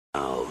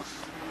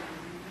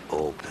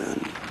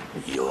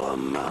your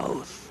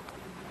mouth.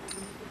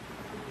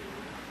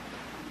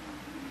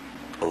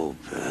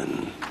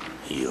 Open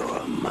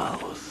your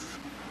mouth.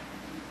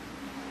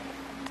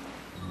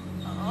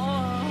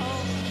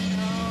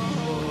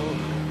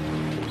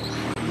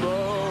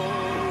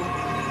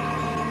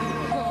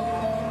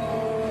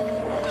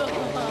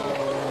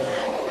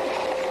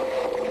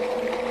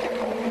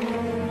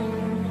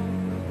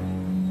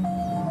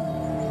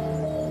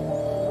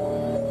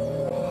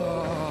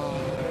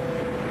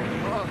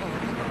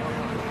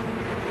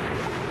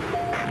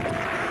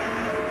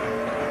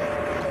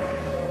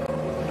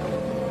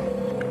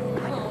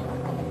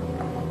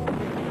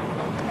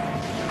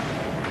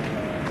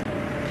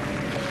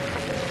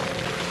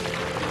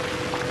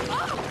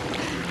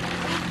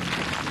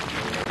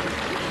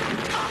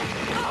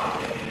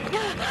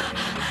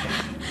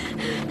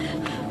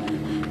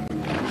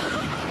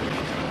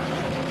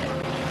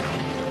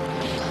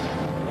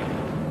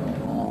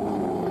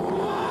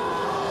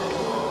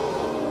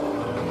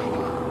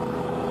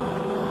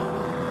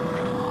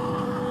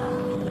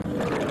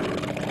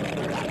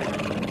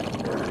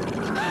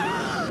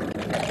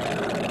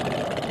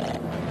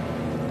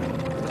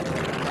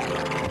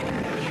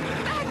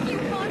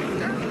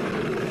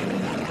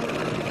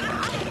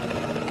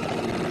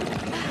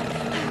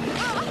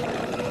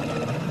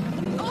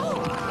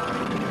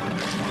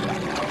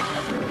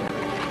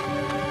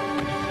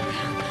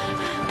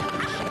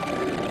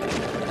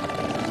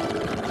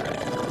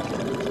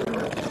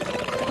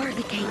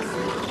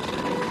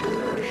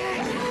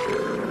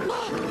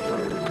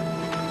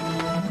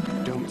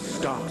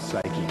 Stop,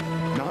 Psyche.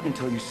 Not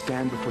until you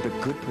stand before the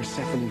good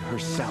Persephone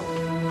herself.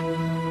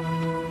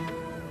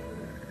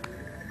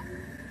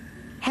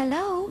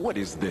 Hello? What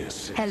is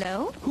this?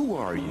 Hello? Who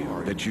are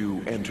you that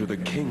you enter the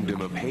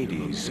kingdom of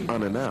Hades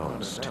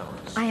unannounced?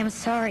 I am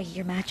sorry,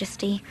 Your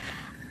Majesty.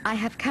 I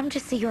have come to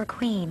see your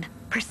queen,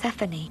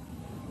 Persephone.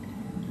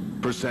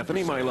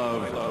 Persephone, my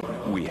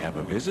love, we have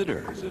a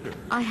visitor.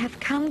 I have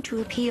come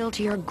to appeal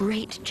to your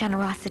great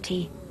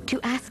generosity, to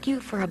ask you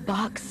for a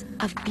box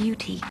of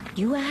beauty.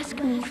 You ask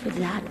me for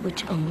that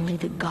which only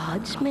the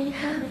gods may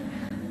have?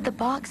 The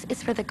box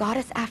is for the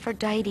goddess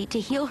Aphrodite to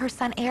heal her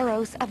son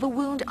Eros of a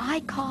wound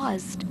I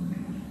caused.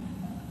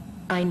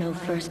 I know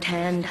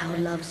firsthand how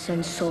love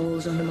sends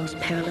souls on the most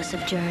perilous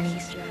of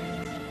journeys.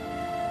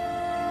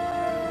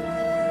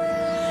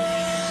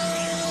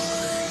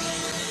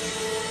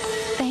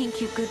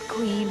 Thank you, good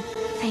queen.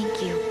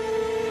 Thank you.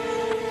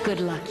 Good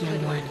luck,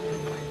 young one.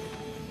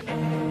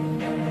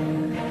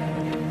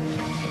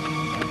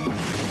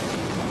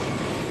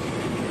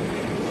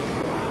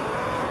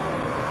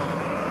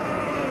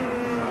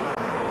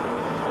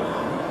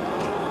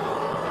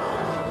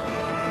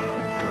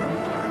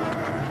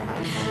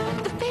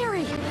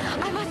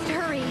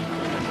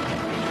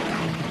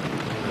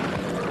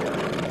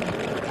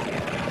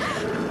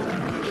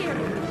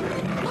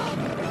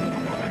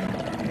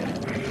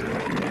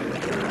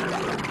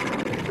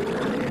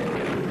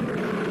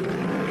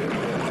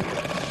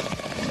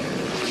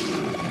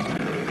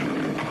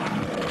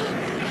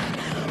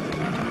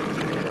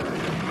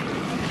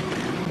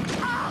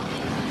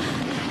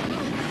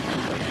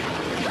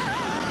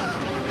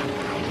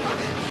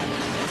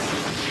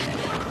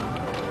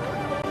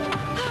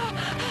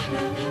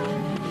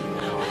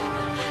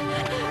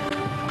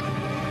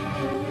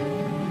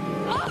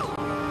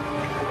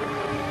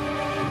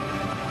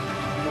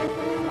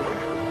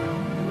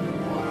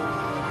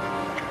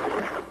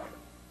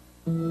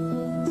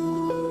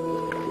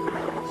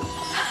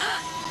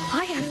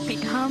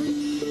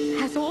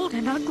 As old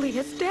and ugly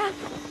as death.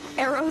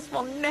 Eros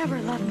will never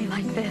love me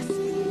like this.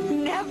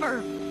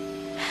 Never.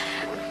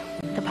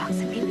 The box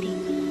of beauty.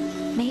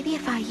 Maybe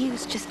if I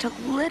use just a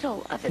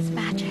little of its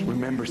magic.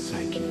 Remember,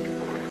 Psyche.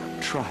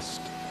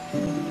 Trust.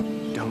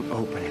 Don't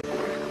open it.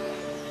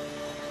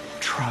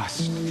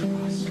 Trust.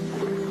 Trust.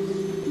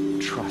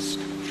 Trust.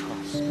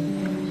 Trust.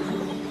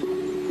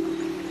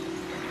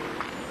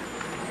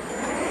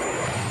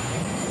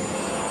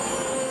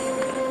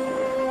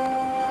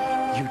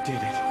 You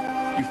did it.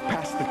 You've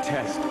passed the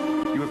test.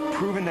 You have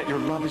proven that your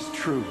love is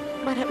true.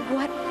 But at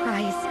what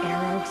price,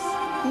 Eros?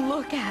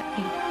 Look at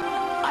me.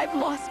 I've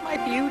lost my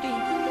beauty.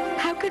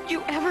 How could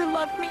you ever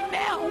love me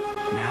now?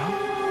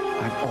 Now?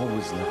 I've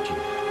always loved you.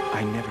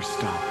 I never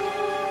stopped.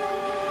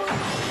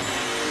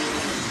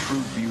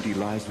 True beauty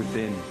lies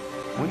within.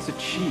 Once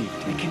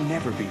achieved, it can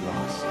never be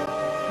lost.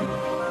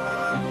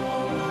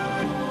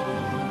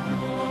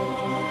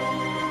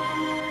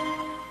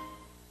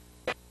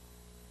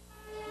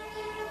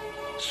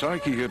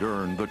 Psyche had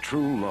earned the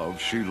true love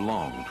she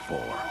longed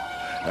for,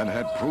 and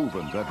had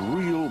proven that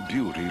real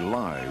beauty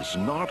lies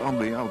not on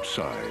the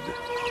outside,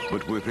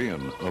 but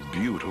within a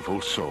beautiful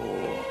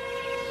soul.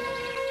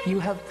 You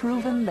have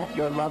proven that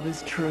your love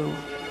is true.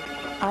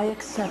 I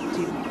accept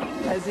you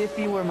as if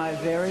you were my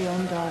very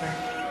own daughter.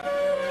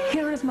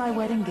 Here is my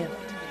wedding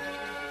gift.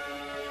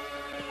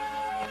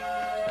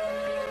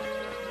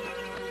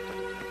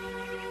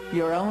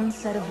 Your own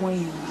set of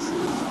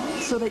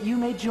wings, so that you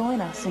may join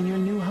us in your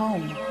new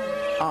home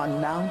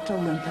on Mount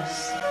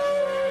Olympus.